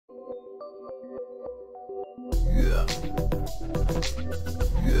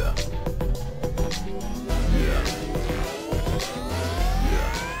Yeah. Yeah.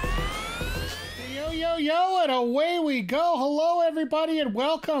 Yo, yo, yo, and away we go. Hello, everybody, and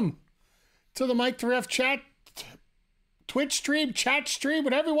welcome to the Mike the Ref chat, Twitch stream, chat stream,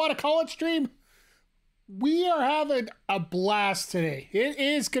 whatever you want to call it, stream. We are having a blast today. It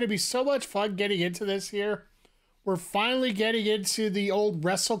is going to be so much fun getting into this here. We're finally getting into the old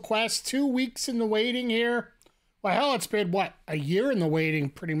WrestleQuest. 2 weeks in the waiting here. Well, hell, it's been, what, a year in the waiting,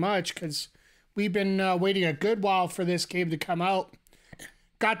 pretty much, because we've been waiting a good while for this game to come out.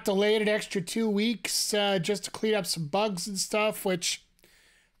 Got delayed an extra 2 weeks just to clean up some bugs and stuff, which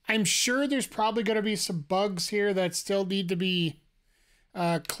I'm sure there's probably going to be some bugs here that still need to be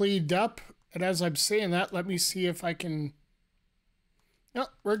cleaned up. And as I'm saying that, let me see if I can... No,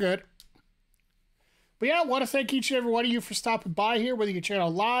 we're good. But yeah, I want to thank each and every one of you for stopping by here, whether you're checking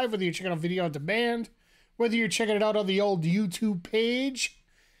out live, whether you're checking out video on demand, whether you're checking it out on the old YouTube page,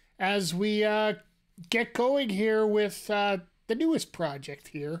 as we get going here with the newest project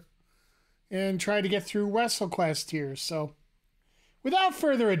here and try to get through WrestleQuest here. So without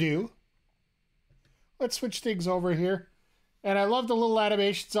further ado, let's switch things over here. And I love the little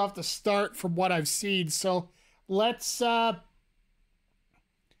animations off the start from what I've seen. So let's do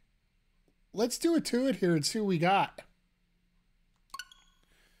it to it here and see what we got.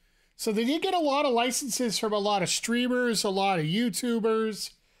 So they did get a lot of licenses from a lot of streamers, a lot of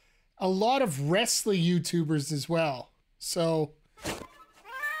YouTubers, a lot of wrestling YouTubers as well. So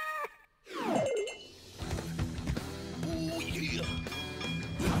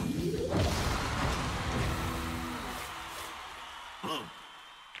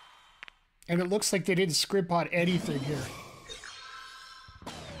and it looks like they didn't script on anything here.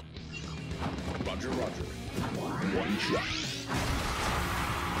 Roger, roger. One shot.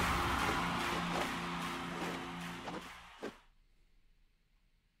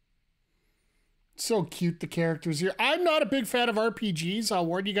 So cute, the characters here. I'm not a big fan of RPGs. I'll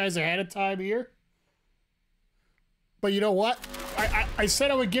warn you guys ahead of time here. But you know what? I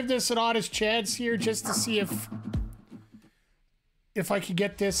said I would give this an honest chance here just to see if I could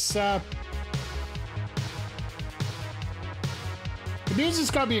get this... The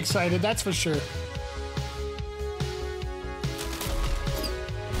music's got me excited, that's for sure.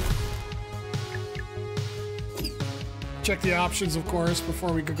 Check the options, of course,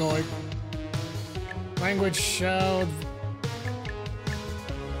 before we get going. Language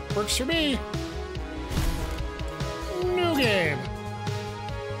works for me. New game.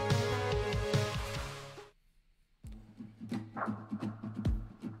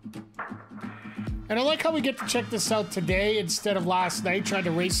 And I like how we get to check this out today instead of last night, trying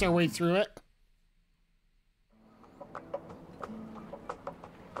to race our way through it.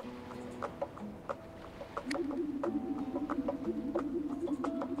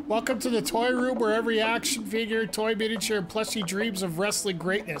 Welcome to the toy room where every action figure, toy miniature, and plushie dreams of wrestling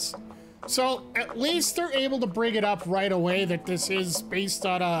greatness. So at least they're able to bring it up right away that this is based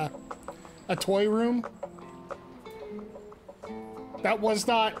on a toy room. That was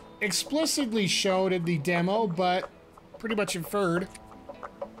not explicitly showed in the demo, but pretty much inferred.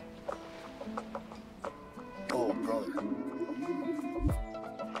 Oh, brother.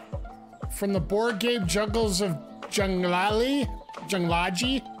 From the board game jungles of Junglaji.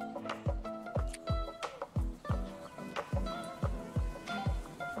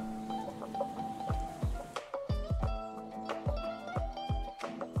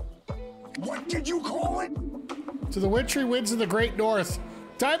 What did you call it? To the wintry winds of the Great North.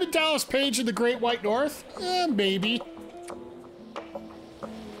 Diamond Dallas Page in the Great White North? Maybe.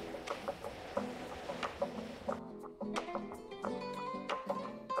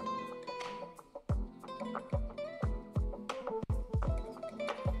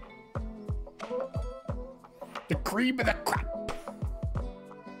 The cream of the crop.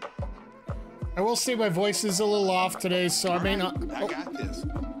 I will say my voice is a little off today, so I may not... I got this.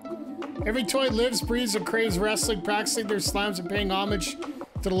 Every toy lives, breathes, and craves wrestling, practicing their slams and paying homage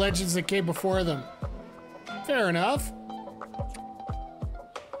to the legends that came before them. Fair enough.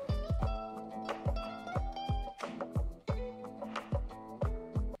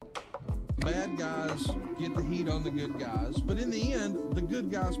 Bad guys get the heat on the good guys, but in the end, the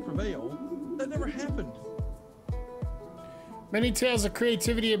good guys prevail. That never happened. Many tales of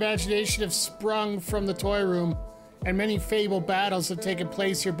creativity and imagination have sprung from the toy room, and many fabled battles have taken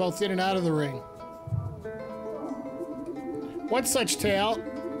place here both in and out of the ring. One such tale,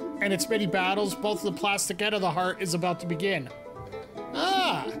 and its many battles, both of the plastic and of the heart, is about to begin.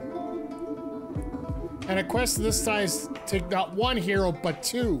 Ah! And a quest of this size to not one hero, but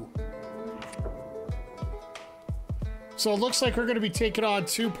two. So it looks like we're going to be taking on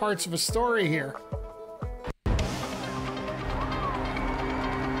two parts of a story here.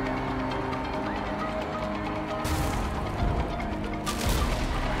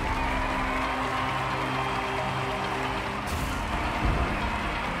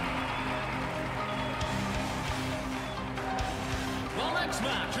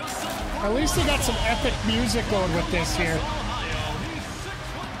 At least they got some epic music going with this here.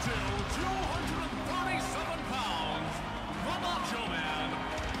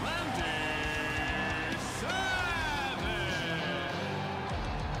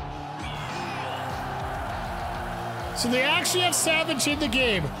 So they actually have Savage in the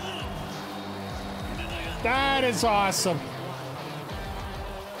game. That is awesome.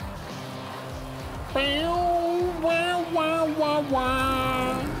 Oh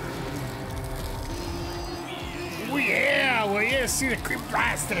yeah, well yeah, see the creep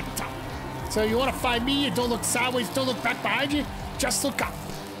blast to the top. So you want to find me, you don't look sideways, don't look back behind you, just look up.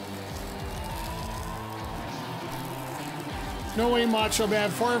 No way, Macho Man.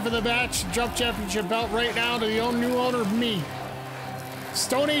 Forward for the match. Jump championship belt right now to the new owner of me.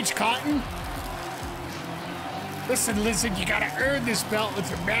 Stone Age Cotton. Listen, listen, you gotta earn this belt with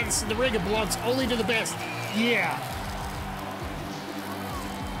your madness in the ring. It belongs only to the best. Yeah.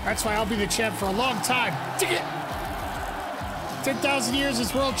 That's why I'll be the champ for a long time. Dig it. 10,000 years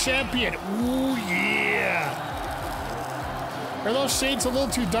as world champion. Ooh, yeah. Are those shades a little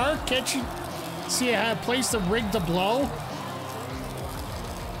too dark? Can't you see I had a place to rig the blow?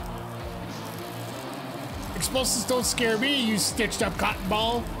 Explosives don't scare me, you stitched up cotton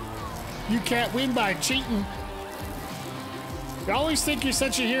ball. You can't win by cheating. You always think you're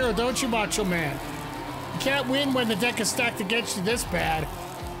such a hero, don't you, Macho Man? You can't win when the deck is stacked against you this bad.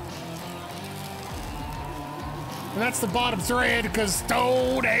 And that's the bottom thread, because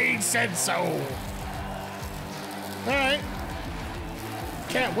Stone Age said so. Alright.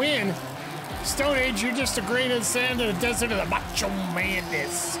 Can't win. Stone Age, you're just a grain of sand in the desert of the Macho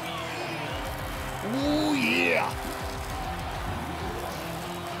Madness. Ooh, yeah.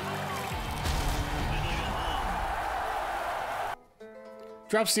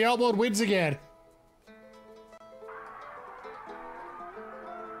 Drops the elbow and wins again.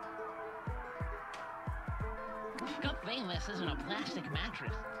 Cup Famous isn't a plastic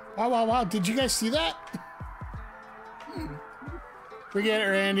mattress. Wow, wow, wow. Did you guys see that? Forget it,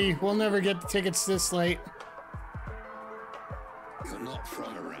 Randy. We'll never get the tickets this late. You're not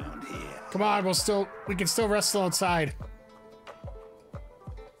from around here. Come on, we can still wrestle outside.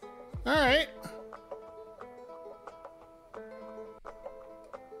 All right.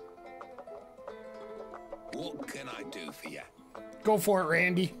 What can I do for you? Go for it,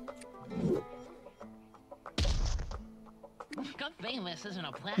 Randy. Cup Famous isn't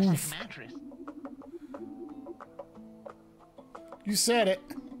a plastic mattress. You said it.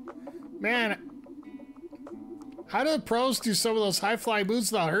 Man, how do the pros do some of those high-flying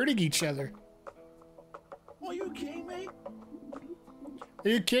moves without hurting each other? Are you kidding me? Are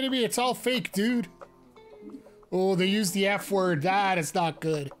you kidding me? It's all fake, dude. Oh, they used the F word. That is not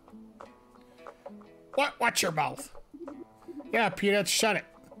good. What? Watch your mouth. Yeah, Peanuts, shut it.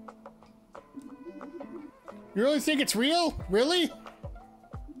 You really think it's real? Really?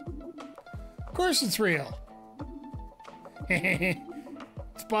 Of course it's real.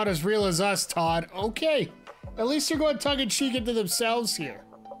 It's about as real as us, Todd. Okay. At least they're going tongue-in-cheek into themselves here.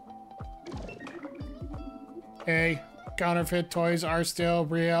 Hey, counterfeit toys are still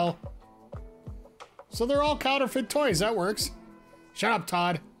real. So they're all counterfeit toys. That works. Shut up,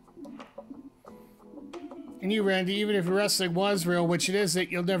 Todd. And you, Randy, even if wrestling was real, which it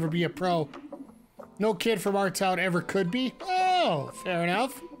isn't, you'll never be a pro. No kid from our town ever could be. Oh, fair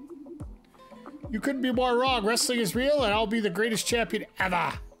enough. You couldn't be more wrong. Wrestling is real, and I'll be the greatest champion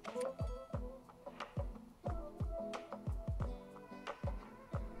ever.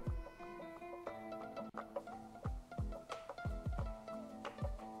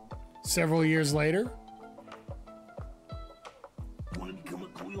 Several years later. Want to become a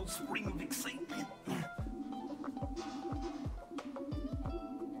coiled spring of excitement?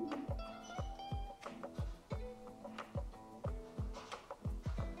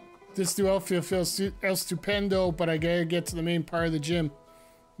 This new outfit feels el stupendo, but I gotta get to the main part of the gym.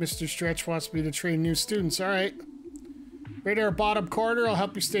 Mr. Stretch wants me to train new students. All right. Right there, bottom corner. I'll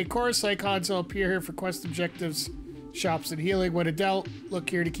help you stay course. Icons will appear here for quest objectives, shops, and healing. When in doubt, look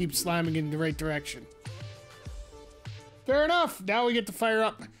here to keep slamming in the right direction. Fair enough. Now we get to fire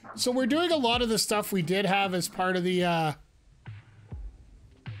up. So we're doing a lot of the stuff we did have as part of the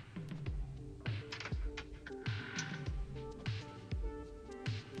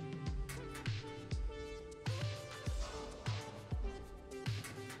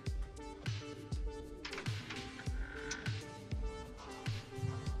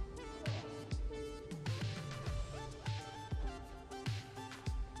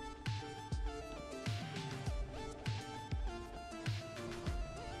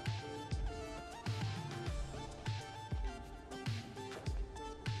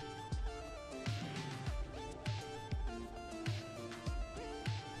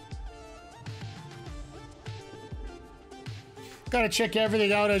Gotta check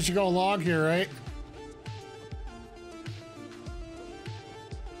everything out as you go along here, right?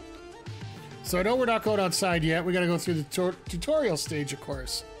 So I know we're not going outside yet. We gotta go through the tutorial stage, of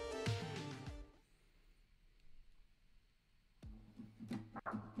course.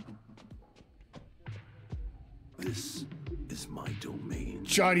 This is my domain.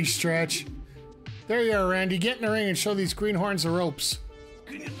 Johnny Stretch. There you are, Randy. Get in the ring and show these greenhorns the ropes.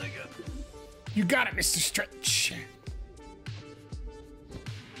 Can you think of? You got it, Mr. Stretch.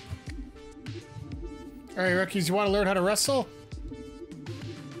 All right, rookies, you want to learn how to wrestle?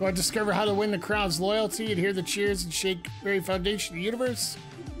 You want to discover how to win the crowd's loyalty and hear the cheers and shake the very foundation of the universe?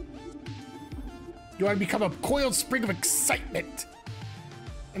 You want to become a coiled spring of excitement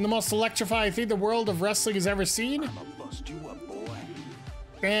and the most electrifying thing the world of wrestling has ever seen? I'ma bust you up, boy.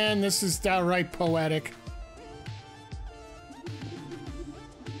 Man, this is downright poetic.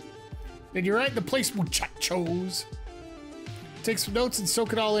 And you're right in the place, muchachos. Take some notes and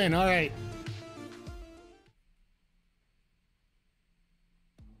soak it all in. All right.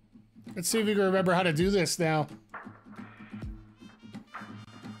 Let's see if we can remember how to do this now.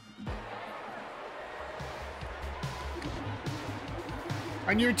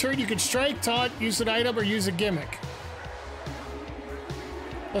 On your turn, you can strike, taunt, use an item, or use a gimmick.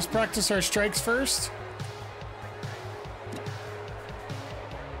 Let's practice our strikes first.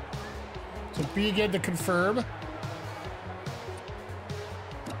 So B again to confirm.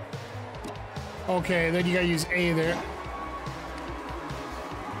 Okay, then you gotta use A there.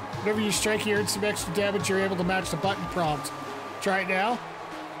 Whenever you strike, you earn some extra damage. You're able to match the button prompt. Try it now.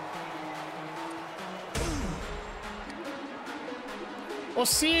 We'll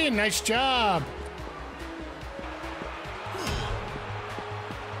see. Nice job.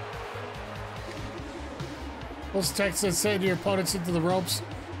 Those texts that send your opponents into the ropes.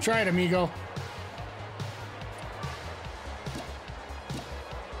 Try it, amigo.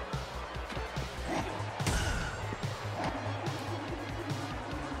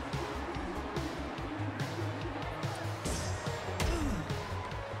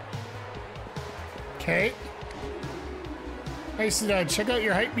 Okay. Nice and done. Check out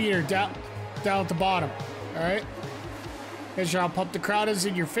your hype meter down at the bottom. All right. Measure how pumped the crowd is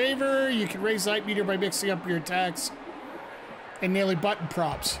in your favor. You can raise the hype meter by mixing up your attacks and nailing button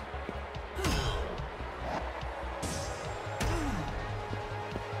props.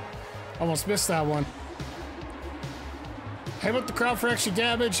 Almost missed that one. Hype up the crowd for extra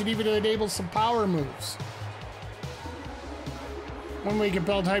damage and even to enable some power moves. One way you can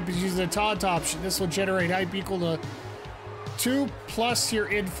build hype is using the taunt option. This will generate hype equal to 2 plus your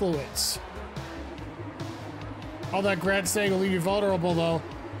influence. All that grandstanding will leave you vulnerable though.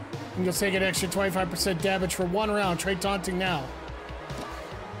 And you'll take an extra 25% damage for 1 round. Try taunting now.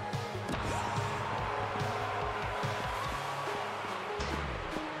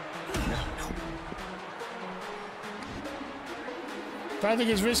 Taunting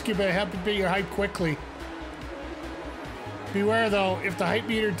is risky, but it helps you beat your hype quickly. Beware though, if the hype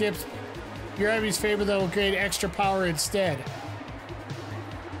meter dips your enemy's favor, that will gain extra power instead.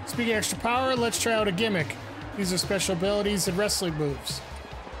 Speaking of extra power, let's try out a gimmick. These are special abilities and wrestling moves.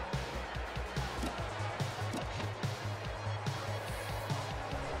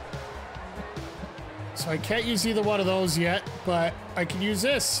 So I can't use either one of those yet, but I can use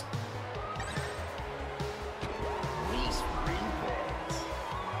this.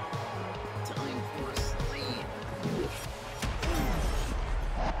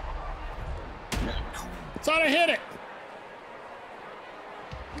 Thought I hit it.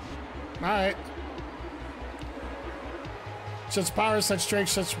 All right. Such power, such strength,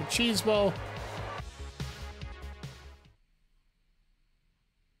 such machismo.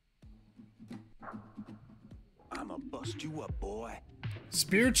 I'ma bust you up, boy.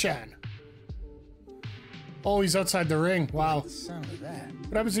 Spear Chan. Oh, he's outside the ring. Wow. The sound of that.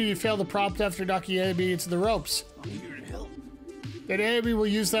 What happens if you fail the prompt after knocking your enemy into the ropes? I'm here to help. That enemy will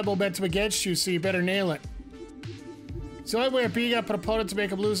use that momentum against you, so you better nail it. It's the only way of beating up an opponent to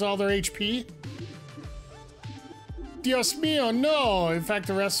make them lose all their HP. Dios mío, no! In fact,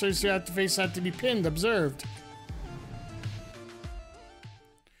 the wrestlers you have to face have to be pinned, observed.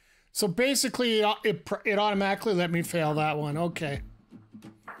 So basically, it automatically let me fail that one. Okay.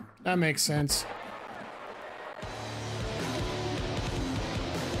 That makes sense.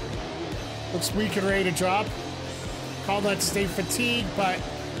 Looks weak and ready to drop. Call that state fatigue, but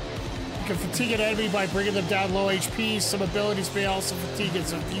you can fatigue an enemy by bringing them down low HP. Some abilities may also fatigue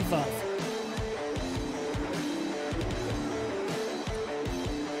as a debuff.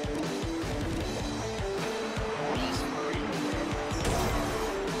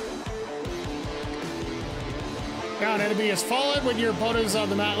 Now an enemy has fallen. When your opponent is on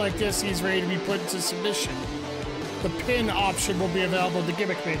the mat like this, he's ready to be put into submission. The pin option will be available in the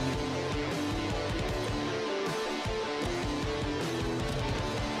gimmick menu.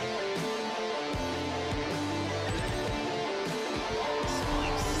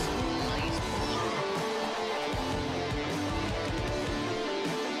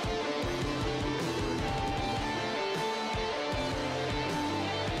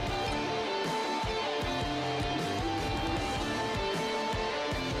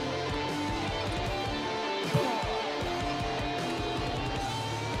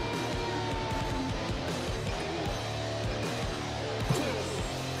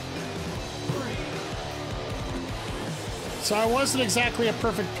 So I wasn't exactly a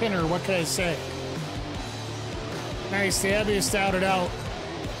perfect pinner, what can I say? Nice, the enemy is doubted out.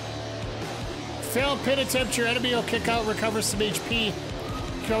 Failed pin attempt, your enemy will kick out, recover some HP. You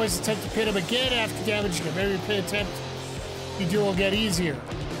can always attempt to pin him again after damage. You can every pin attempt you do will get easier.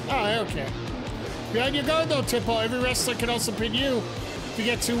 Oh, okay. Behind your guard though, Tippo, every wrestler can also pin you. If you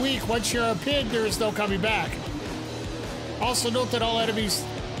get too weak, once you're pinned, there is no coming back. Also note that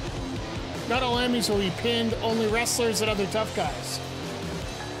not all enemies will be pinned, only wrestlers and other tough guys.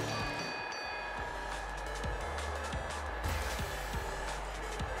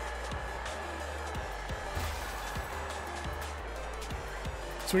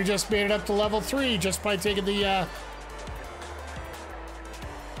 So we just made it up to level 3 just by taking the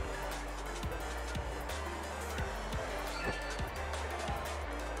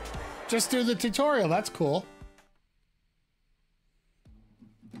just do the tutorial, that's cool.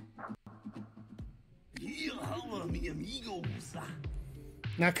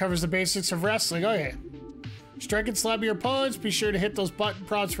 That covers the basics of wrestling. Okay. Strike and slap your opponents. Be sure to hit those button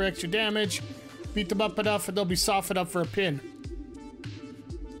prods for extra damage. Beat them up enough and they'll be soft enough for a pin.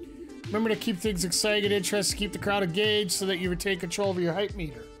 Remember to keep things exciting and interesting. Keep the crowd engaged so that you retain control over your hype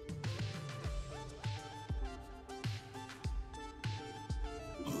meter.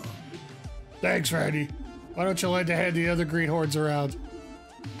 Thanks, Randy. Why don't you lend a hand the other green hordes around?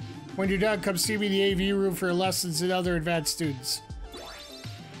 When you're done, come see me in the AV room for your lessons and other advanced students.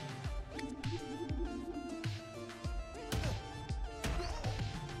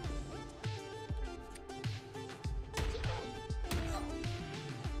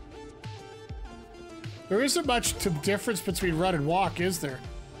 There isn't much difference between run and walk, is there?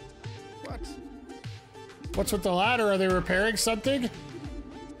 What? What's with the ladder? Are they repairing something?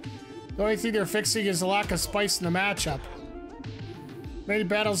 The only thing they're fixing is the lack of spice in the matchup. Many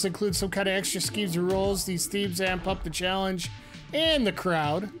battles include some kind of extra schemes or rules. These themes amp up the challenge and the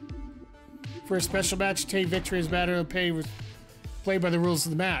crowd. For a special match, take victory as matter of play by the rules of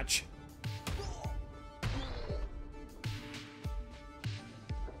the match.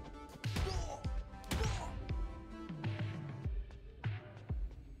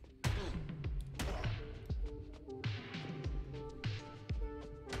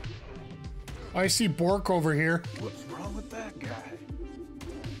 I see Bork over here. What's wrong with that guy?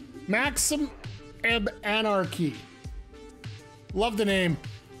 Maxim Eb Anarchy. Love the name.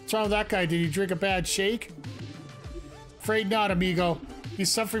 What's wrong with that guy? Did he drink a bad shake? Afraid not, amigo.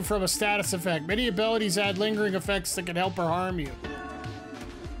 He's suffering from a status effect. Many abilities add lingering effects that can help or harm you.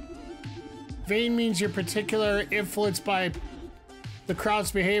 Vain means you're particularly influenced by the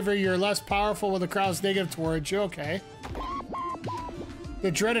crowd's behavior. You're less powerful when the crowd's negative towards you. Okay. The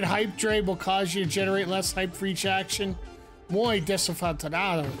dreaded hype drain will cause you to generate less hype for each action. Muy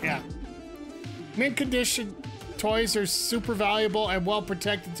desafortunado. Yeah. Mint condition toys are super valuable and well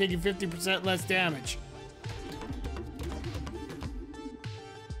protected, taking 50% less damage.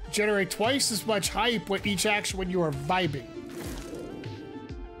 Generate twice as much hype with each action when you are vibing.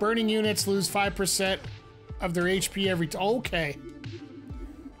 Burning units lose 5% of their HP every time. Okay.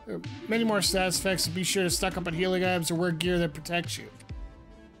 There are many more status effects, so be sure to stock up on healing items or wear gear that protects you.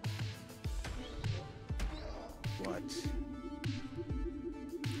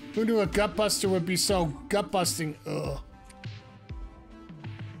 Who knew a gut buster would be so gut busting? Ugh.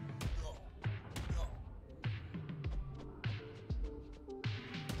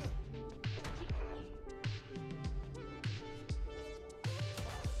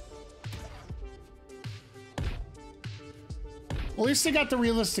 Well, at least they got the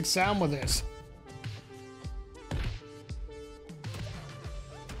realistic sound with this.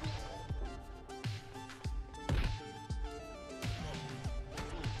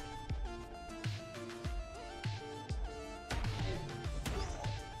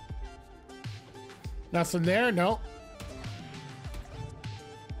 Nothing there? No.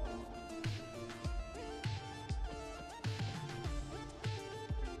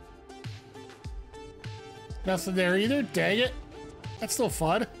 Nothing there either. Dang it. That's still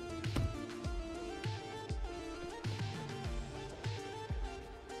fun.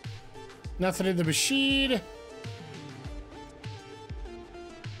 Nothing in the machine.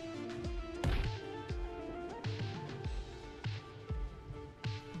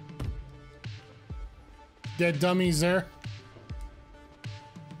 Dead dummies there.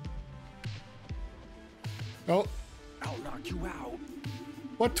 Oh. I'll knock you out.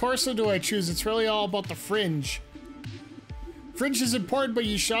 What torso do I choose? It's really all about the fringe. Fringe is important, but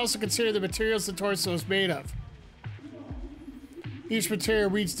you should also consider the materials the torso is made of. Each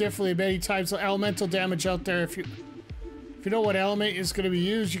material reads differently. Many times elemental damage out there. If you know what element is going to be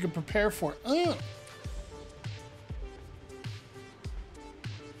used, you can prepare for it. Ugh.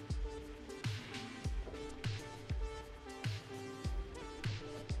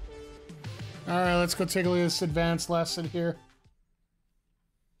 All right, let's go take a look at this advanced lesson here.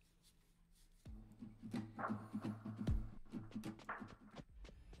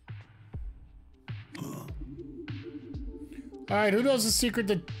 All right, who knows the secret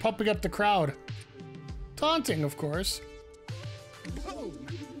to pumping up the crowd? Taunting, of course.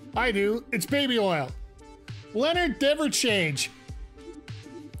 I do. It's baby oil. Leonard, never change.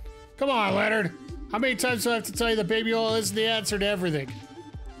 Come on, Leonard. How many times do I have to tell you that baby oil isn't the answer to everything?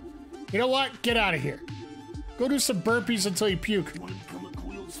 You know what? Get out of here. Go do some burpees until you puke.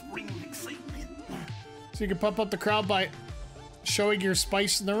 So you can pump up the crowd by showing your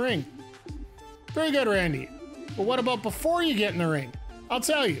spice in the ring. Very good, Randy. But what about before you get in the ring? I'll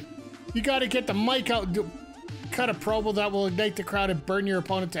tell you. You got to get the mic out and cut a promo that will ignite the crowd and burn your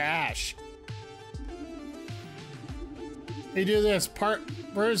opponent to ash. They do this.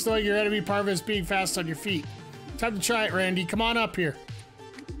 First, though, your enemy part of it is being fast on your feet. Time to try it, Randy. Come on up here.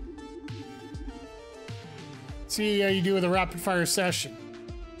 See how you do with a rapid fire session.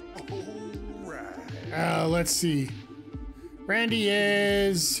 Alright. Let's see. Randy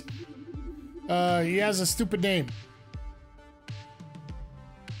is... he has a stupid name.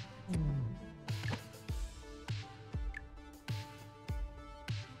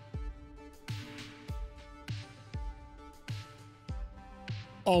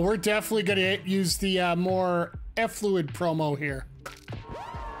 Oh, we're definitely gonna use the more effluid promo here.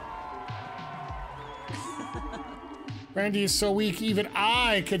 Randy is so weak, even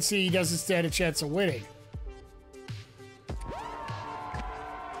I could see he doesn't stand a chance of winning.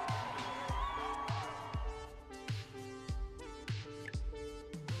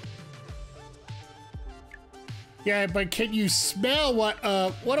 Yeah, but can you smell what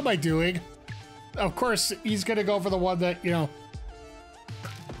am I doing? Of course, he's gonna go for the one that, you know.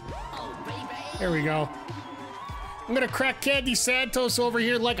 There we go. I'm gonna crack Randy Santos over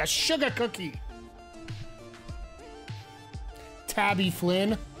here like a sugar cookie. Tabby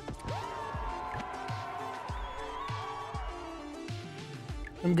Flynn.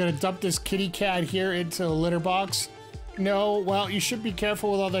 I'm gonna dump this kitty cat here into the litter box. No, well, you should be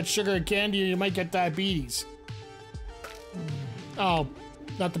careful with all that sugar and candy or you might get diabetes. Oh,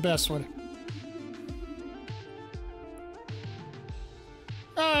 not the best one.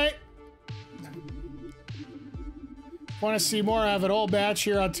 Alright. Want to see more? I have an old match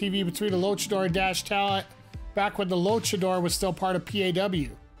here on TV between the Luchador and Dash Talent. Back when the Luchador was still part of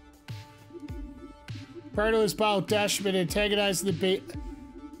PAW. Prior to his bout, Dash had been antagonizing the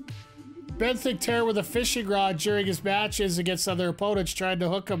benthic tear with a fishing rod during his matches against other opponents, trying to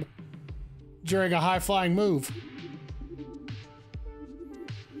hook him during a high-flying move.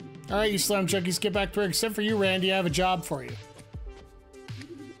 Alright, you slam junkies, get back to work. Except for you, Randy, I have a job for you.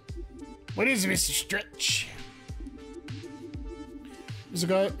 What is it, Mr. Stretch? There's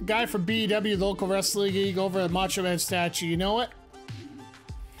a guy from BEW, the local wrestling league, over at Macho Man statue. You know what?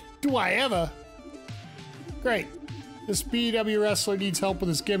 Do I ever? Great. This BEW wrestler needs help with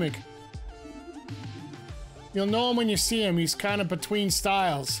his gimmick. You'll know him when you see him. He's kind of between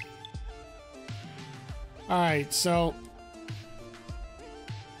styles. Alright, so...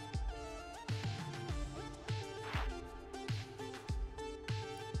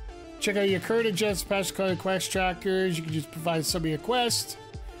 check out your current and just past quest trackers. You can just provide some of your quests.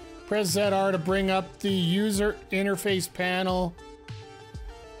 Press ZR to bring up the user interface panel.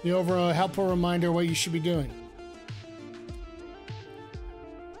 The overall helpful reminder what you should be doing.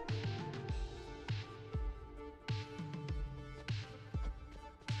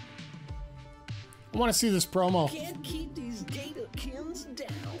 I want to see this promo. Can't keep these gatorkins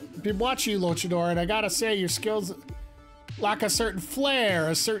down. Been watching you, Luchador, and I gotta say your skills lack a certain flair,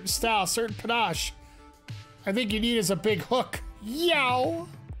 a certain style, a certain panache. I think you need is a big hook. Yow!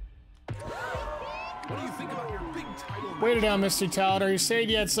 What do you think about your big title Wait a minute, Mr. Talent. Are you saying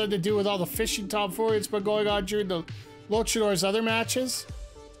you had something to do with all the fishing tomfoolery that's been going on during the Luchador's other matches?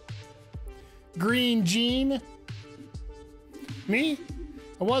 Green Gene? Me?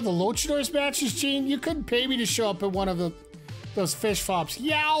 At one of the Luchador's matches, Gene? You couldn't pay me to show up at one of those fish flops.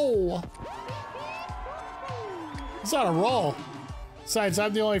 Yow! It's on a roll. Besides,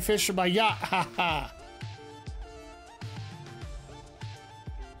 I'm the only fish in my yacht. Ha ha.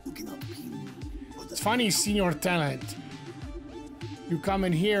 It's funny, Senor Talent. You come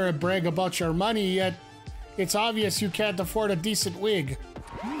in here and brag about your money, yet it's obvious you can't afford a decent wig.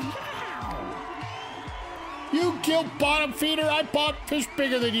 You guilt bottom feeder, I bought fish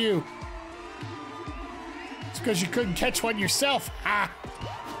bigger than you. It's because you couldn't catch one yourself. Ha!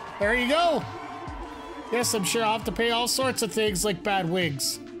 There you go. Yes, I'm sure I'll have to pay all sorts of things like bad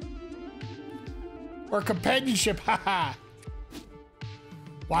wigs. Or companionship, haha.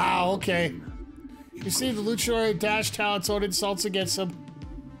 Wow, okay. You see, the Luchador Dash Talent's own insults against him.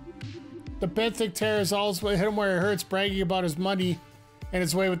 The Benthic Terror is always hit him where it hurts, bragging about his money and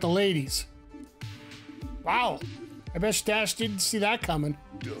his way with the ladies. Wow, I bet Dash didn't see that coming.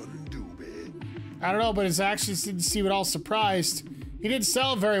 I don't know, but his actions didn't seem at all surprised. He didn't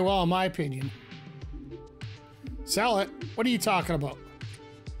sell it very well, in my opinion. Sell it? What are you talking about?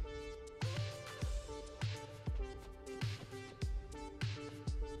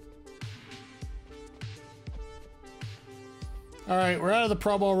 All right, we're out of the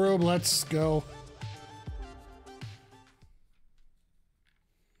promo room. Let's go.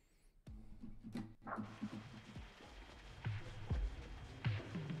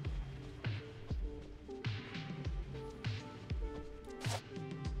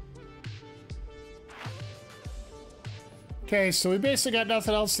 Okay, so we basically got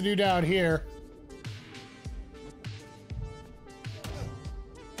nothing else to do down here.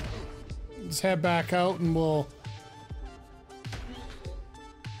 Let's head back out and we'll...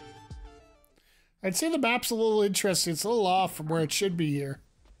 I'd say the map's a little interesting. It's a little off from where it should be here.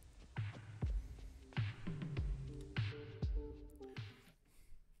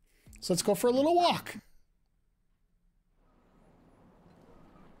 So let's go for a little walk.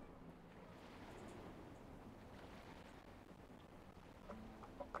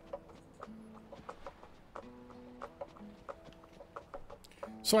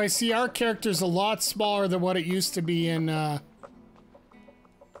 So I see our character's a lot smaller than what it used to be in the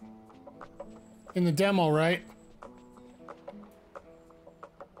demo, right?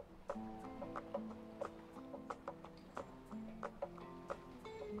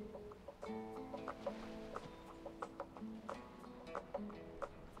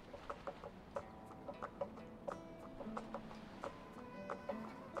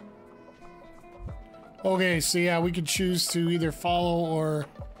 Okay, so yeah, we could choose to either follow or...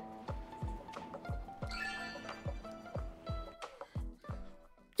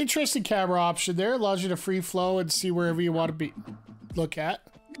 Interesting camera option there. Allows you to free flow and see wherever you want to look at.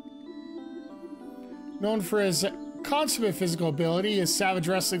 Known for his consummate physical ability, his savage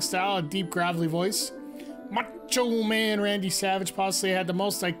wrestling style, and deep gravelly voice, Macho Man Randy Savage possibly had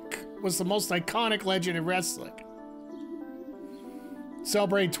was the most iconic legend in wrestling.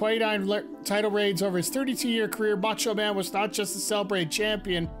 Celebrating 29 title reigns over his 32-year career, Macho Man was not just a celebrated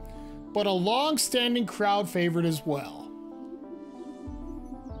champion, but a long-standing crowd favorite as well.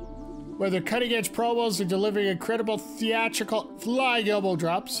 Whether cutting-edge promos or delivering incredible theatrical flying elbow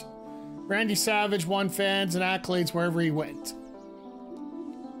drops, Randy Savage won fans and accolades wherever he went.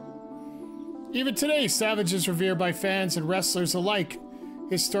 Even today, Savage is revered by fans and wrestlers alike.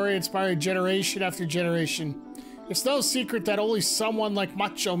 His story inspired generation after generation. It's no secret that only someone like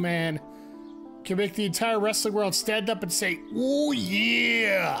Macho Man can make the entire wrestling world stand up and say, "Ooh,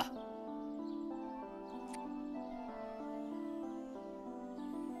 yeah!"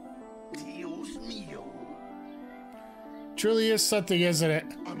 Dios mío. Truly is something, isn't it?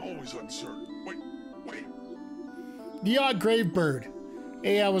 I'm always uncertain. Wait. The odd grave bird.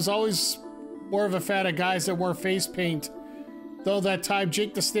 Hey, I was always more of a fan of guys that wore face paint. Though that time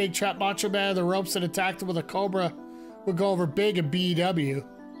Jake the Snake trapped Macho Man on the ropes and attacked him with a cobra would go over big in BEW.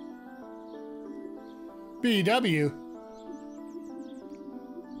 BEW?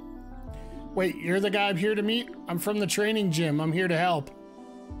 Wait, you're the guy I'm here to meet? I'm from the training gym. I'm here to help.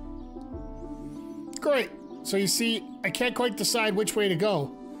 Great. So you see, I can't quite decide which way to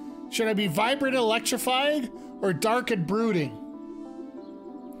go. Should I be vibrant and electrifying or dark and brooding?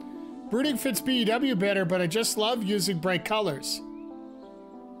 Brooding fits BEW better, but I just love using bright colors.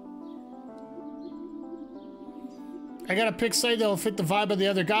 I gotta pick something that'll fit the vibe of the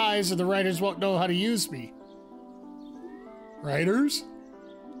other guys or the writers won't know how to use me. Writers?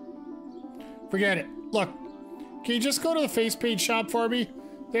 Forget it. Look, Can you just go to the face paint shop for me?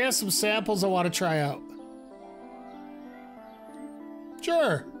 They have some samples I want to try out.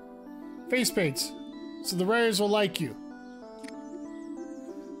 Sure. Face paints. So the writers will like you.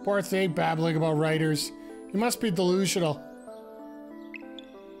 Poor thing, babbling about writers. You must be delusional.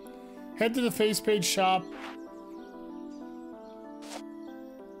 Head to the face paint shop.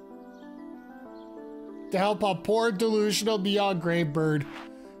 To help a poor delusional neon gray bird.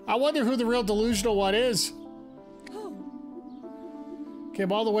 I wonder who the real delusional one is.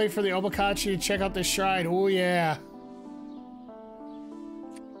 Came all the way from the Omakachi to check out this shrine. Oh yeah.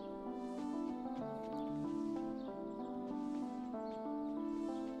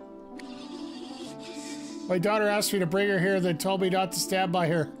 My daughter asked me to bring her here, then told me not to stand by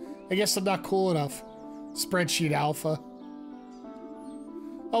her. I guess I'm not cool enough. Spreadsheet alpha.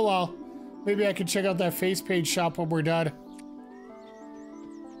 Oh well. Maybe I can check out that face paint shop when we're done.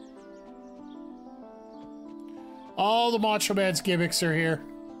 All the Macho Man's gimmicks are here.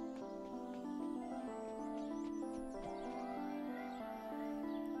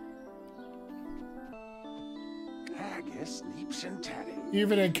 Haggis, Neeps, and Tatty.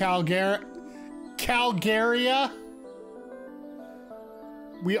 Even in Calgaria,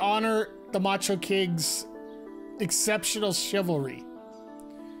 we honor the Macho King's exceptional chivalry.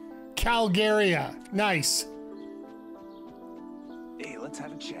 Calgaria, nice. Hey, let's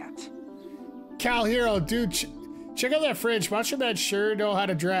have a chat. Cal Hero, dude, check out that fridge. Macho Man sure know how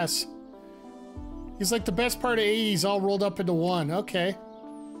to dress. He's like the best part of 80s all rolled up into one. Okay.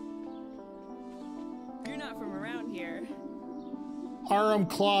 You're not from around here. Arum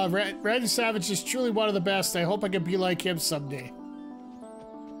Claw. Randy Savage is truly one of the best. I hope I can be like him someday.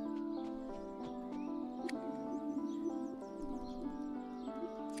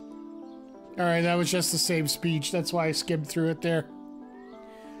 Alright, that was just the same speech. That's why I skimmed through it there.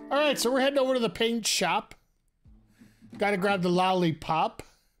 Alright, so we're heading over to the paint shop. Gotta grab the lollipop.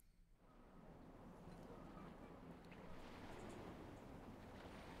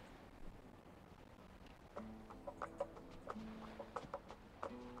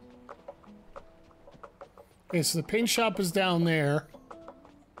 Okay, so the paint shop is down there.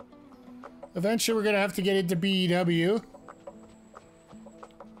 Eventually we're gonna have to get into BEW.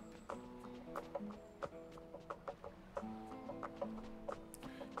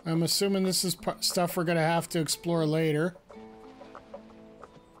 I'm assuming this is stuff we're gonna have to explore later.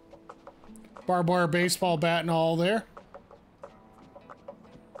 Barbed wire baseball bat and all there.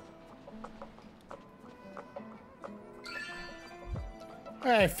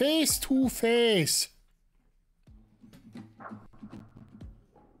 Alright, face to face.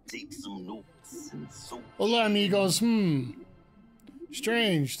 Take some notes and so. Hola, amigos.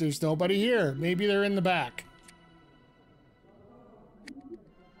 Strange, there's nobody here. Maybe they're in the back.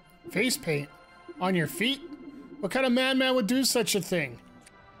 Face paint? On your feet? What kind of madman would do such a thing?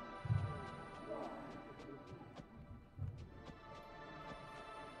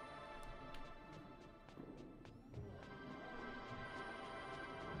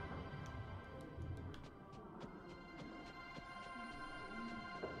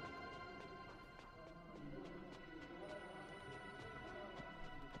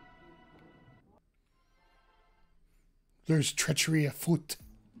 There's treachery afoot.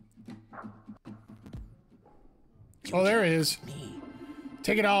 Oh, there it is.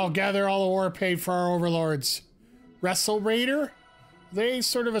 Take it all. Gather all the war paid for our overlords. Wrestle Raider? They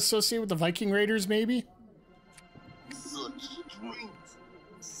sort of associate with the Viking Raiders, maybe? Such strength.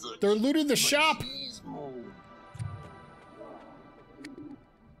 Such They're looting the shop. machismo.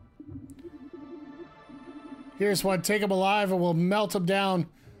 Here's one. Take him alive and we'll melt him down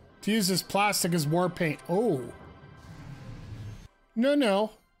to use this plastic as war paint. Oh. No,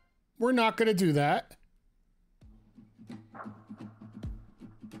 no. We're not going to do that.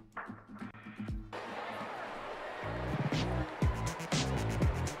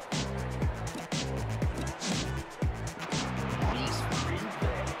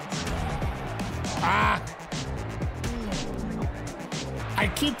 Ah! I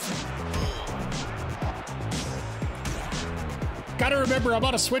keep... Gotta remember, I'm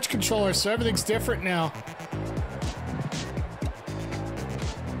on a Switch controller, so everything's different now.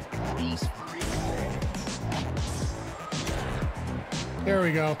 There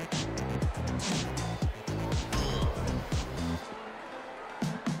we go.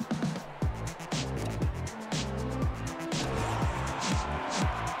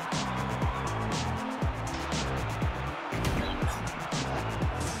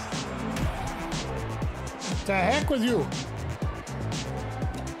 To heck with you.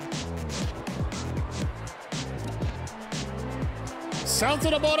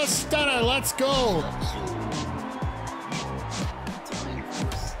 Something about a stunner. Let's go.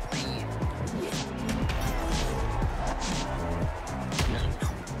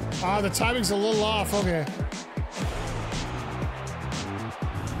 Ah, the timing's a little off. Okay.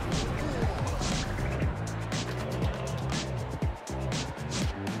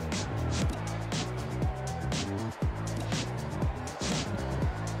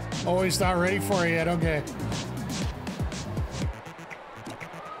 Oh, he's not ready for it yet. Okay.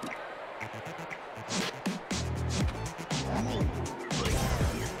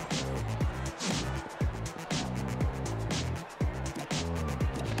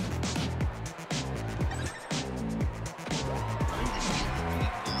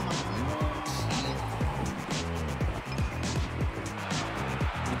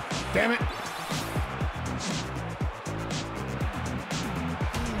 Damn it.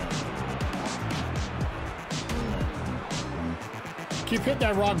 Keep hitting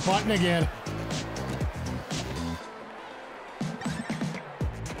that wrong button again.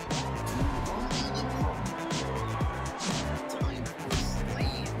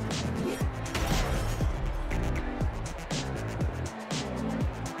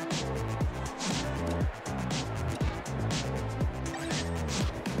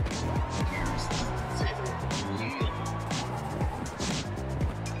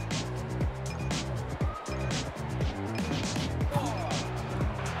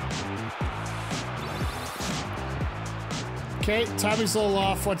 Okay, timing's a little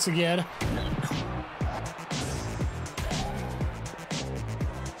off once again.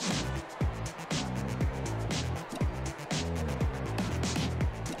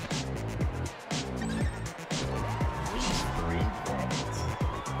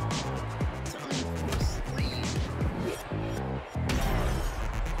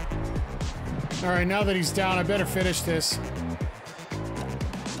 All right, now that he's down, I better finish this.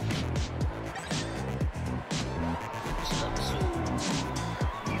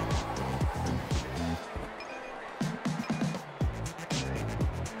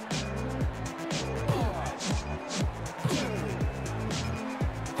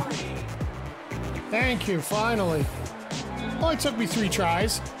 Thank you, finally. Only took me 3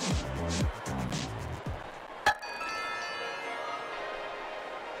 tries.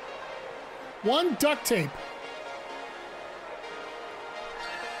 One duct tape.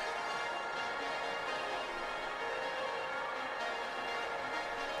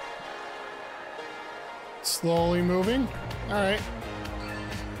 Slowly moving. All right.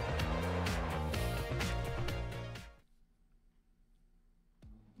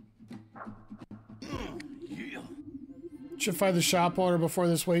 Should find the shop owner before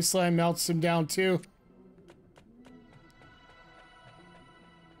this wasteland melts him down too.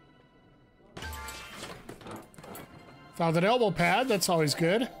 Found an elbow pad, that's always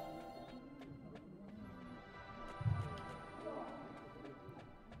good.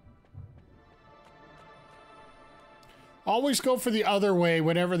 Always go for the other way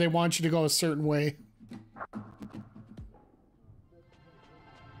whenever they want you to go a certain way.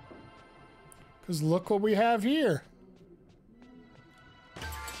 Because look what we have here.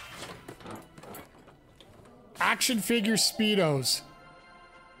 Action figure Speedos.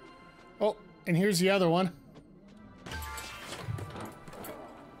 Oh, and here's the other one.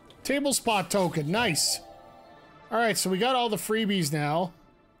 Table spot token, nice. All right, so we got all the freebies now.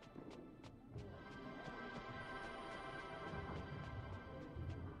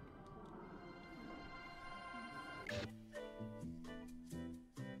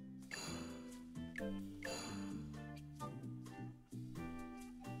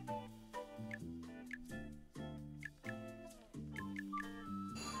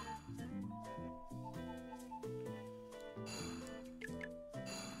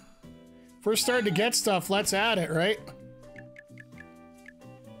 If we're starting to get stuff, let's add it, right?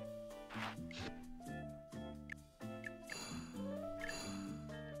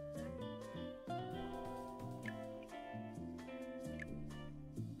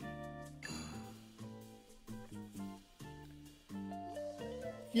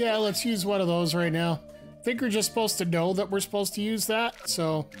 Yeah, let's use one of those right now. I think we're just supposed to know that we're supposed to use that,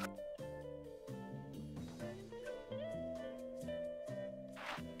 so...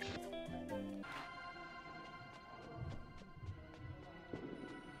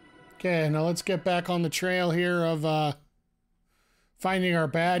 Okay, now let's get back on the trail here of finding our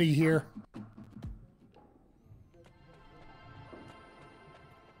baddie here.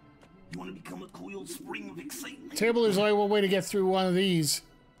 You want to become a coiled spring of excitement? Table, there's only one way to get through one of these.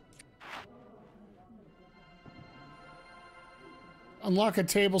 Unlock a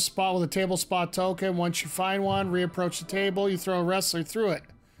table spot with a table spot token. Once you find one, reapproach the table. You throw a wrestler through it.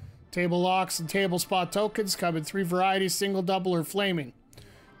 Table locks and table spot tokens come in 3 varieties: single, double, or flaming.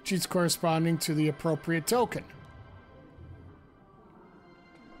 Each corresponding to the appropriate token.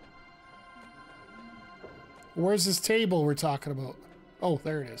 Where's this table we're talking about? Oh,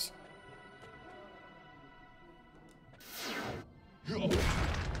 there it is.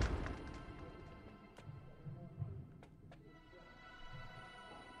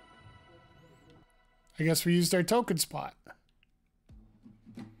 I guess we used our token spot.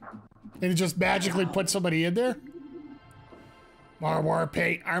 And it just magically put somebody in there? More war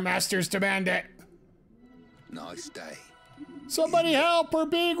paint. Our masters demand it. Nice day. Somebody help! We're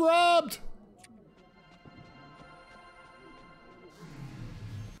being robbed!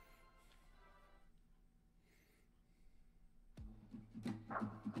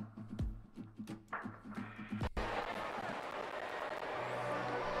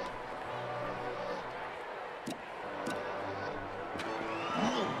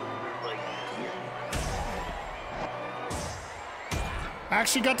 I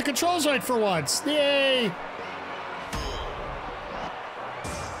actually got the controls right for once. Yay!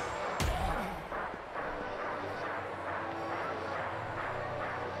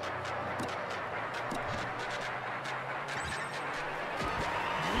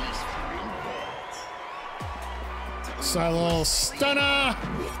 Silo stunner!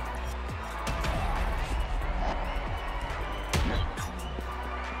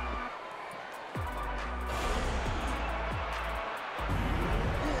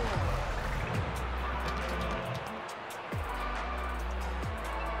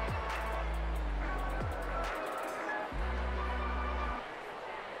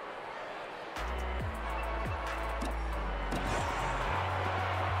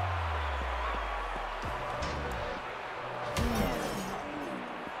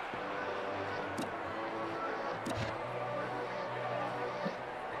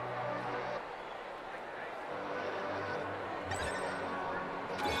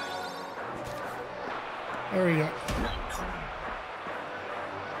 There we go.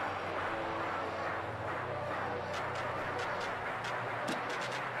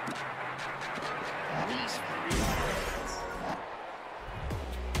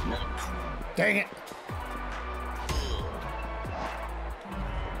 Dang it.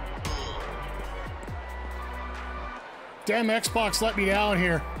 Damn Xbox let me down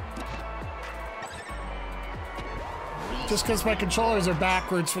here. Just because my controllers are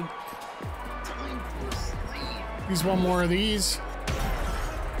backwards from... Use one more of these.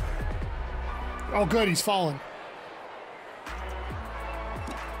 Oh good, he's fallen.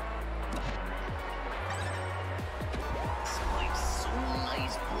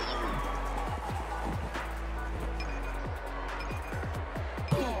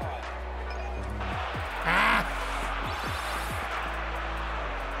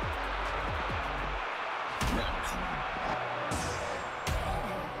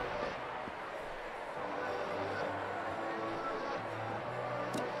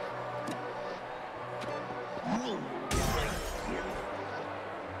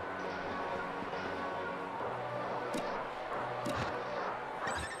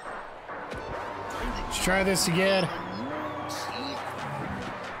 Let's try this again.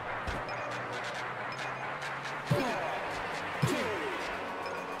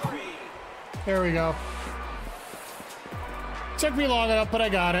 There we go. Took me long enough, but I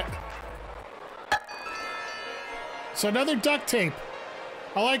got it. So another duct tape.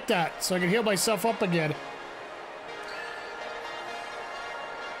 I like that, so I can heal myself up again.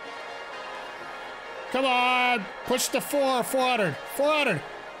 Come on! Push the 400. 400!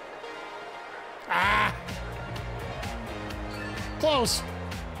 Ah! Close.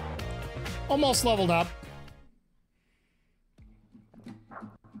 Almost leveled up.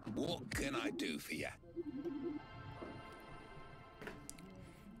 What can I do for you?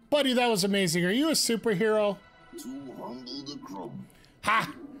 Buddy, that was amazing. Are you a superhero? To humble the crumb.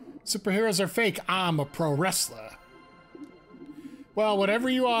 Ha! Superheroes are fake. I'm a pro wrestler. Well, whatever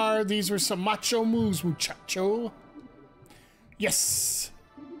you are, these were some macho moves, muchacho. Yes!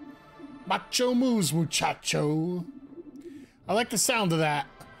 Macho moves, muchacho. I like the sound of that.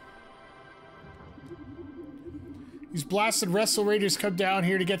 These blasted Wrestle Raiders come down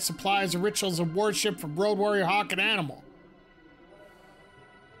here to get supplies and rituals of worship from Road Warrior Hawk and Animal.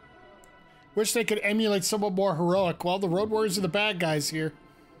 Wish they could emulate someone more heroic. Well, the Road Warriors are the bad guys here.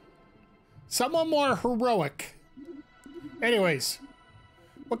 Someone more heroic. Anyways,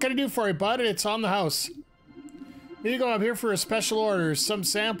 what can I do for you, bud? It's on the house. Here you go. I'm here for a special order. Some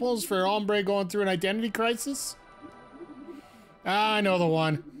samples for Hombre going through an identity crisis. Ah, I know the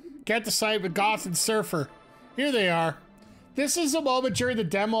one. Get the site with Goth and Surfer. Here they are. This is a moment during the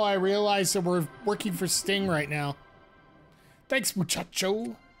demo I realized that we're working for Sting right now. Thanks,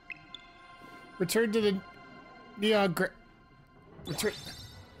 muchacho. Return to the neon Return.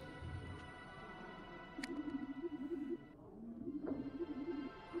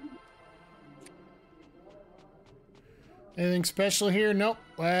 Anything special here? Nope.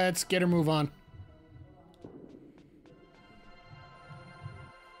 Let's get her move on.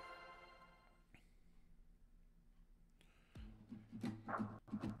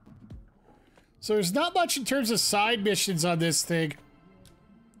 So there's not much in terms of side missions on this thing.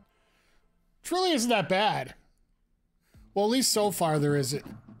 It really isn't that bad. Well, at least so far there isn't.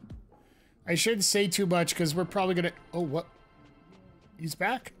 I shouldn't say too much because we're probably gonna... Oh, what? He's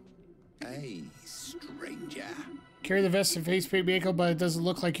back? Hey, stranger. Carry the vest and face paint makeup, but it doesn't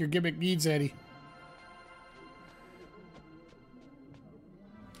look like your gimmick needs any.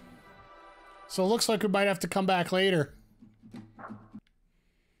 So it looks like we might have to come back later.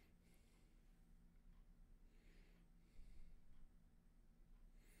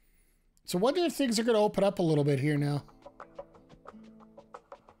 So I wonder if things are going to open up a little bit here now.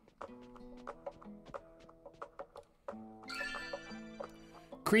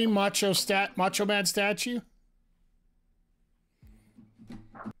 Cream Macho Man statue.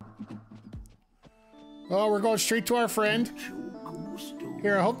 Oh, we're going straight to our friend.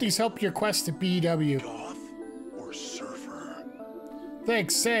 Here, I hope these help your quest to BW. Goth or surfer?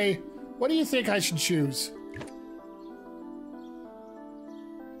 Thanks. Say, what do you think I should choose?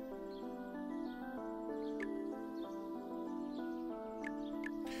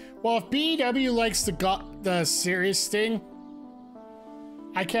 Well, if BW likes the serious thing,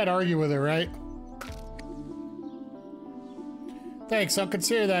 I can't argue with her, right? Thanks, I'll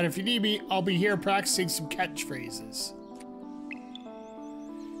consider that. If you need me, I'll be here practicing some catchphrases.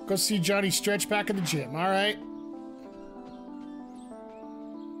 Go see Johnny stretch back in the gym, alright?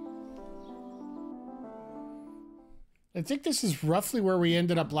 I think this is roughly where we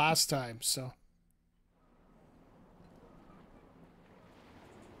ended up last time, so...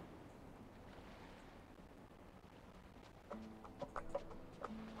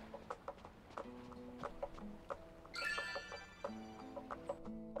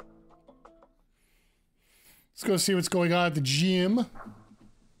 Let's go see what's going on at the gym.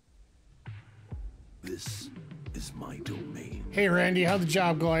 This is my domain. Hey Randy, how'd the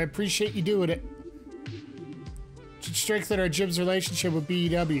job go? I appreciate you doing it. Should strengthen our gym's relationship with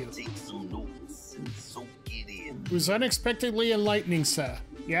BEW. Take some notes and soak it in. It was unexpectedly enlightening, sir.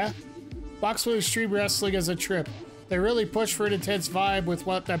 Yeah? Boxwell Stream Wrestling as a trip. They really push for an intense vibe with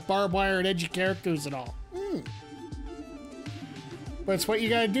that barbed wire and edgy characters and all. But it's what you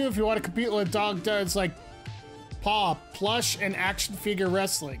gotta do if you want to compete with dog duds like Paw, plush, and action figure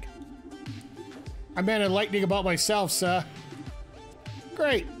wrestling. I meant enlightening about myself, sir.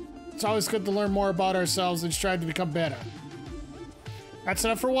 Great. It's always good to learn more about ourselves and strive to become better. That's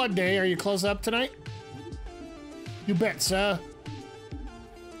enough for one day. Are you closing up tonight? You bet, sir.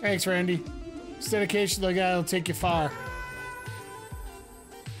 Thanks, Randy. This dedication like that'll take you far.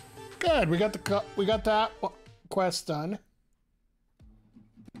 Good. We got that quest done.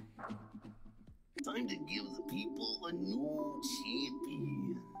 Time to give the people a new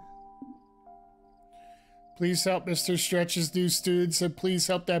champion. Please help Mr. Stretch's new students, and please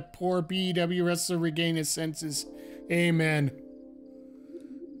help that poor BEW wrestler regain his senses. Amen.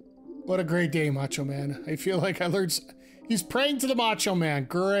 What a great day, Macho Man. I feel like I learned... He's praying to the Macho Man.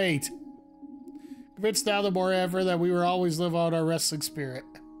 Great. Convinced now the more ever that we will always live out our wrestling spirit.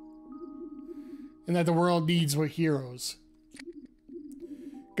 And that the world needs what heroes.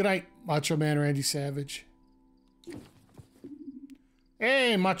 Good night, Macho Man Randy Savage.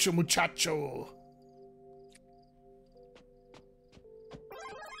 Hey, Macho Muchacho.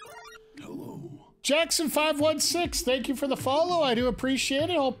 Hello. Jackson516, thank you for the follow. I do appreciate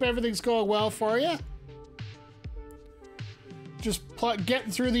it. Hope everything's going well for you. Just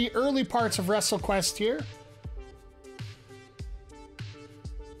getting through the early parts of WrestleQuest here.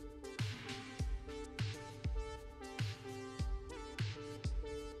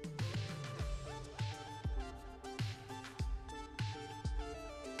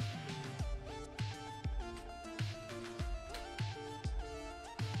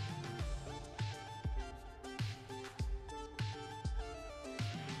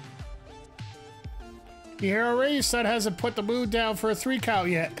 You hear already? Your son hasn't put the mood down for a 3 count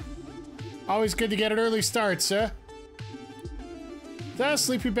yet. Always good to get an early start, sir. Is that a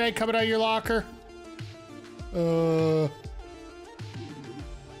sleeping bag coming out of your locker?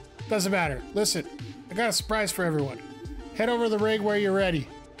 Doesn't matter. Listen, I got a surprise for everyone. Head over to the ring where you're ready.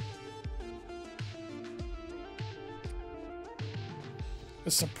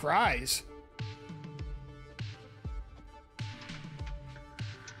 A surprise?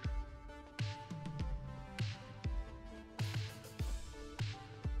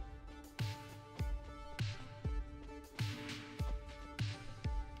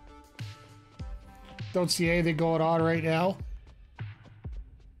 Don't see anything going on right now.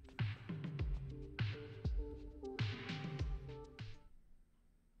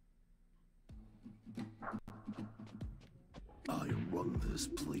 I run this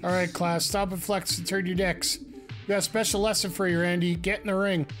place. All right, class, stop and flex and turn your necks. You got a special lesson for you, Randy. Get in the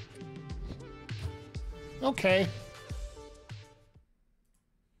ring. Okay.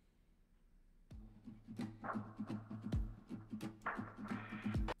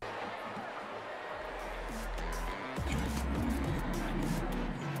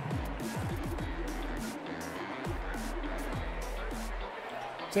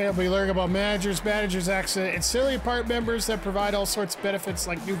 Today we'll be learning about managers, accident, and silly part members that provide all sorts of benefits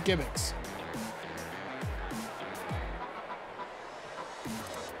like new gimmicks.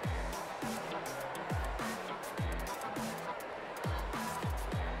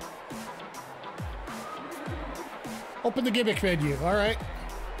 Open the gimmick menu, all right.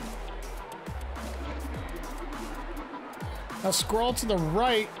 Now scroll to the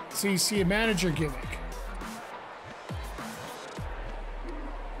right so you see a manager gimmick.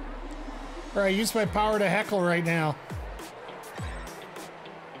 All right, use my power to heckle right now.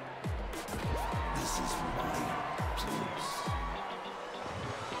 This is my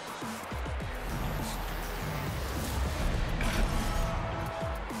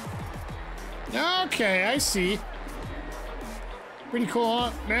place. Okay, I see. Pretty cool,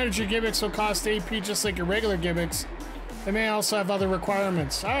 huh? Manager gimmicks will cost AP just like your regular gimmicks. They may also have other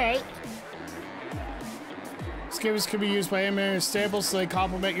requirements. All right. Gimmicks can be used by MMA stables so they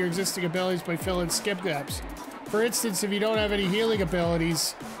complement your existing abilities by filling skip gaps. For instance, if you don't have any healing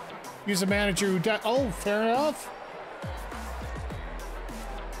abilities, use a manager who does. Oh, fair enough.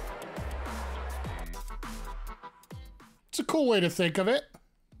 It's a cool way to think of it.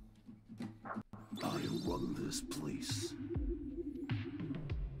 I run this place.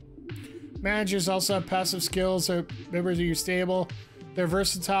 Managers also have passive skills or members of your stable. They're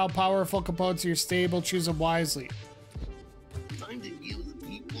versatile, powerful components of your stable. Choose them wisely. Time to give the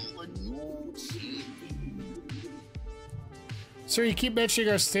people a new champion. Sir, you keep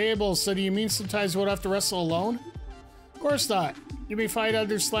mentioning our stable, so do you mean sometimes we won't have to wrestle alone? Of course not. You may find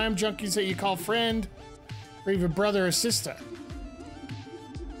other slam junkies that you call friend, or even brother or sister.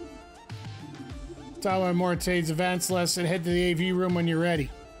 Talk about more today's advanced lesson. Head to the AV room when you're ready.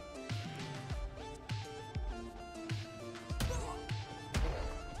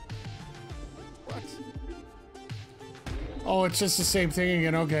 Oh, it's just the same thing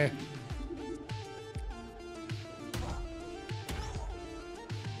again, okay.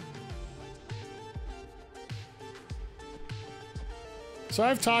 So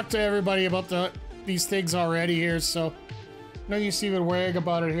I've talked to everybody about these things already here, so no use even worrying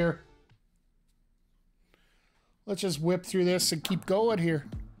about it here. Let's just whip through this and keep going here.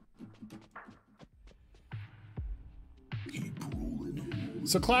 Keep rolling.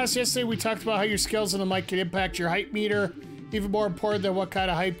 So class, yesterday we talked about how your skills on the mic can impact your hype meter. Even more important than what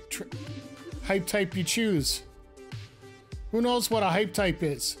kind of hype type you choose. Who knows what a hype type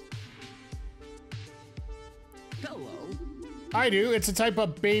is? Hello. I do. It's a type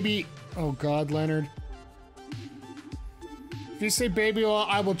of baby. Oh God, Leonard. If you say baby, well,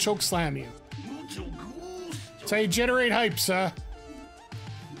 I will choke slam you. That's how you generate hype, sir.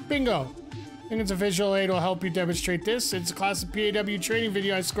 Bingo. I think it's a visual aid will help you demonstrate this. It's a classic PAW training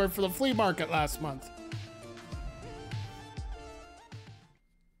video I scored for the flea market last month.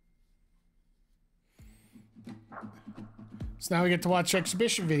 So now we get to watch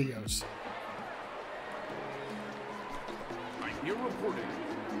exhibition videos. I'm here reporting.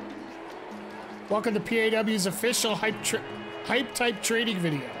 Welcome to PAW's official hype type training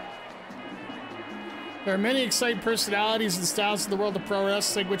video. There are many exciting personalities and styles in the world of pro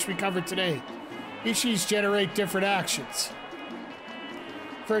wrestling which we covered today. Each of these generate different actions.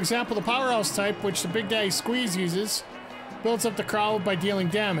 For example, the powerhouse type, which the Big Daddy Squeeze uses, builds up the crowd by dealing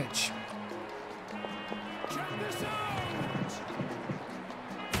damage.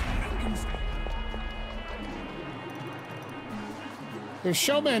 There's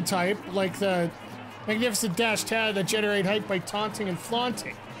showman type, like the Magnificent Dash Tad, that generate hype by taunting and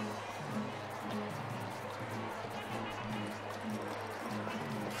flaunting.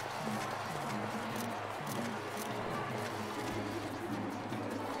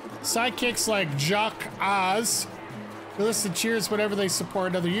 Sidekicks like Jock Oz elicit cheers whenever they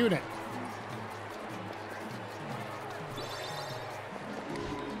support another unit.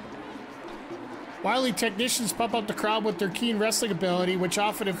 Wily technicians pump up the crowd with their keen wrestling ability, which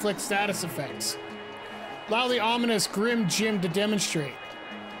often inflicts status effects. Allow the ominous Grim Jim to demonstrate.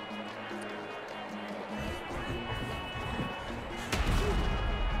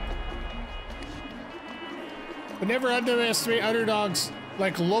 But never underestimate underdogs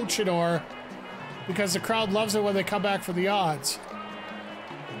like Luchador, because the crowd loves it when they come back for the odds.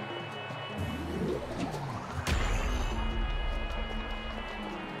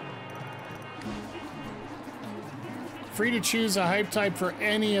 Free to choose a hype type for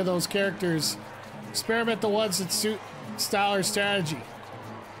any of those characters. Experiment the ones that suit style or strategy.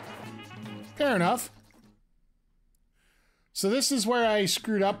 Fair enough. So this is where I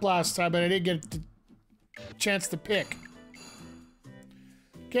screwed up last time, but I didn't get the chance to pick.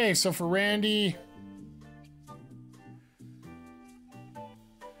 Okay, so for Randy...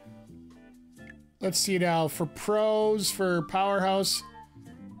 Let's see now. For pros, for Powerhouse,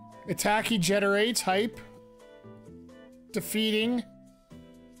 attacking generates hype. Defeating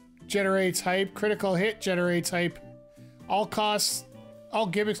generates hype. Critical hit generates hype. All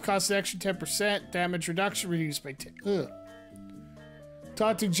gimmicks cost an extra 10%. Damage reduction reduced by 10. Ugh.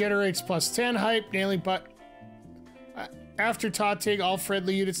 Taunting generates plus 10 hype. Nailing but after taunting, all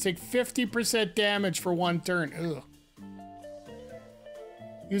friendly units take 50% damage for 1 turn. Ugh.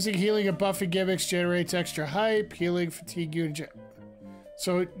 Using healing and buffing gimmicks generates extra hype. Healing, fatigue unit.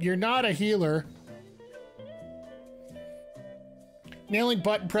 So you're not a healer. Nailing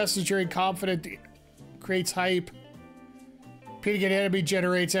button presses during confident creates hype. Pitting an enemy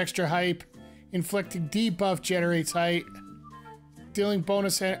generates extra hype. Inflicting debuff generates hype. Dealing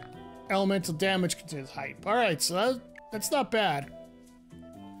bonus elemental damage contains hype. Alright, so that's not bad.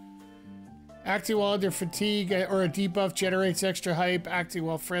 Acting while under fatigue or a debuff generates extra hype. Acting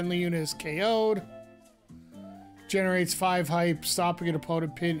while friendly unit is KO'd. Generates 5 hype. Stopping an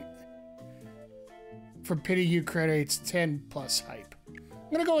opponent from pitting you creates 10 plus hype.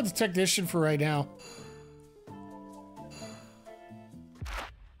 I'm gonna go with the technician for right now.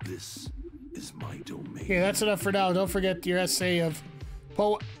 This is my domain. Okay, that's enough for now. Don't forget your essay of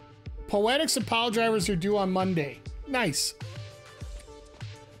Poetics and Pile Drivers are due on Monday. Nice.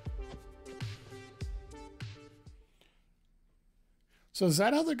 So is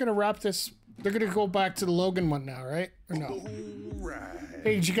that how they're gonna wrap this? They're gonna go back to the Logan one now, right? Or no? Right.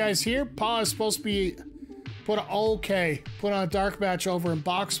 Hey, did you guys hear? Paul is supposed to be put on a dark match over in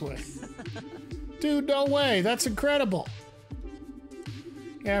Boxwood. Dude, no way. That's incredible.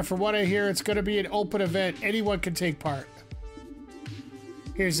 Yeah, from what I hear, it's gonna be an open event. Anyone can take part.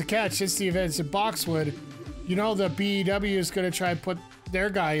 Here's the catch. Since the event's in Boxwood, you know the BEW is gonna try and put their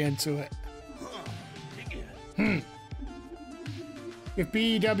guy into it. If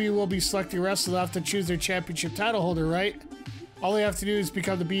BEW will be selecting wrestlers, they'll have to choose their championship title holder, right? All they have to do is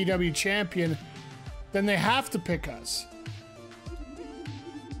become the BEW champion. Then they have to pick us.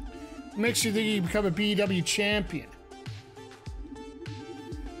 Make sure that you become a BEW champion.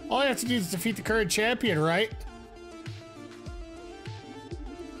 All you have to do is defeat the current champion, right?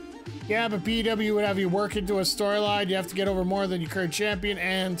 Yeah, but BEW would have you work into a storyline. You have to get over more than your current champion.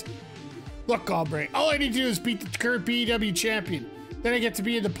 And look, Albright, all I need to do is beat the current BEW champion. Then I get to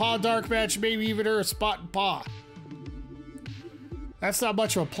be in the Paw Dark match, maybe even earn a spot in Paw. That's not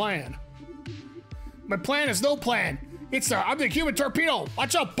much of a plan. My plan is no plan. I'm the human torpedo.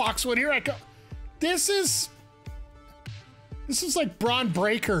 Watch out, Boxwood. Here I go. This is like Braun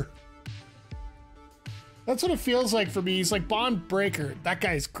Breaker. That's what it feels like for me. He's like Braun Breaker. That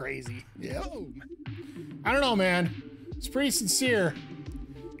guy's crazy. Yeah. I don't know, man. It's pretty sincere.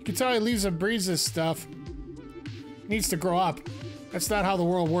 You can tell he leaves and breathes this stuff. He needs to grow up. That's not how the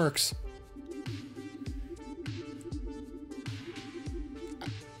world works.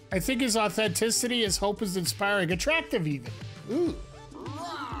 I think his authenticity, his hope is inspiring. Attractive, even. Ooh.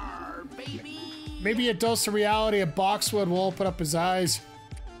 Roar, baby! Maybe a dose of reality at Boxwood will open up his eyes.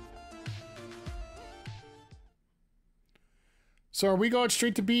 So are we going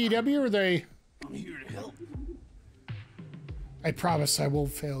straight to BEW or are they... I'm here to help. I promise I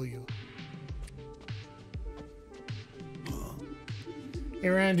won't fail you. Hey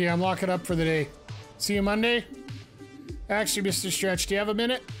Randy, I'm locking up for the day. See you Monday? Actually, Mr. Stretch, do you have a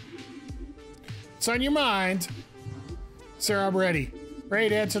minute? It's on your mind. Sir, I'm ready. Ready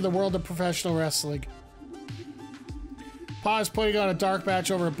to enter the world of professional wrestling. Pa's putting on a dark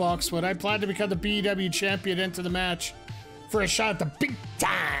match over at Boxwood. I plan to become the BEW champion, enter the match for a shot at the big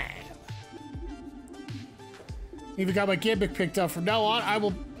time. Even got my gimmick picked up. From now on, I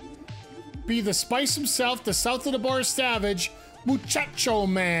will be the Spice himself, the South of the Bar Savage, Muchacho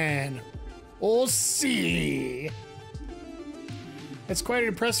Man. Oh, see. It's quite an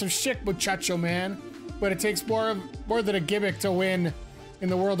impressive shtick, Muchacho Man, but it takes more than a gimmick to win in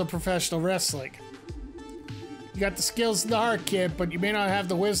the world of professional wrestling. You got the skills and the heart, kid, but you may not have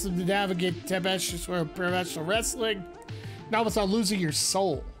the wisdom to navigate the tempestuous world of professional wrestling, not without losing your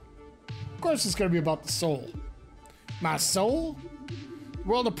soul. Of course it's going to be about the soul. My soul? The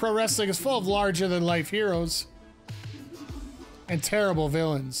world of pro wrestling is full of larger-than-life heroes and terrible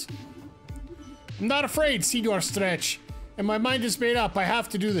villains. I'm not afraid, Senor Stretch, and my mind is made up. I have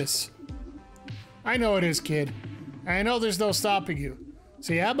to do this. I know it is, kid. I know there's no stopping you.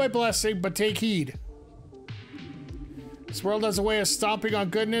 So you have my blessing, but take heed. This world has a way of stomping on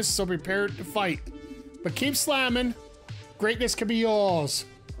goodness, so prepare to fight. But keep slamming. Greatness can be yours.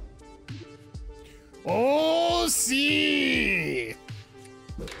 Oh, see!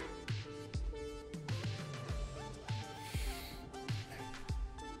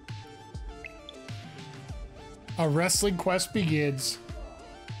 A wrestling quest begins.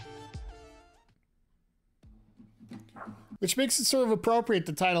 Which makes it sort of appropriate,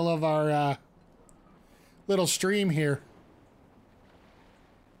 the title of our little stream here.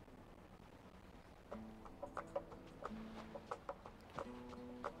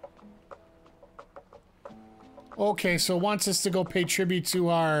 Okay, so it wants us to go pay tribute to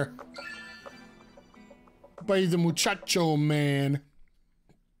our buddy the Muchacho Man.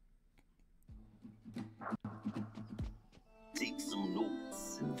 Take some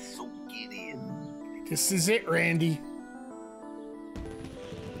notes and soak it in. This is it, Randy.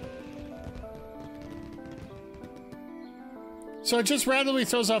 So it just randomly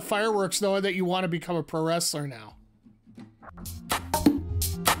throws out fireworks knowing that you want to become a pro wrestler now.